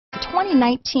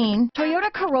2019 Toyota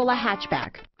Corolla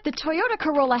Hatchback. The Toyota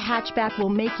Corolla Hatchback will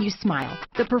make you smile.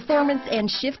 The performance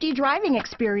and shifty driving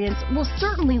experience will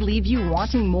certainly leave you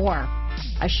wanting more.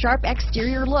 A sharp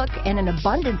exterior look and an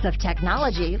abundance of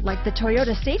technology like the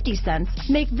Toyota Safety Sense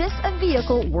make this a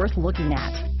vehicle worth looking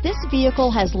at. This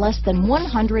vehicle has less than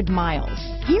 100 miles.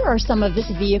 Here are some of this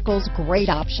vehicle's great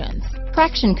options: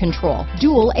 traction control,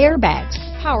 dual airbags,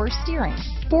 power steering,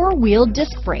 four-wheel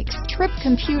disc brakes, trip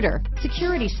computer,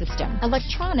 security system,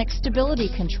 electronic stability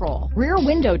control, rear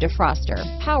window defroster,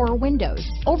 power windows,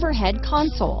 overhead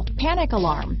console, panic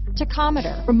alarm,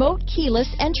 tachometer, remote keyless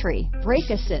entry, brake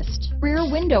assist, rear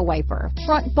window wiper,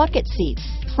 front bucket seats,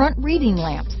 front reading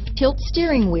lamps, tilt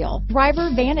steering wheel, driver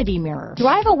vanity mirror.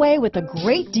 Drive away with a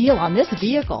great deal on this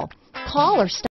vehicle. Call or stop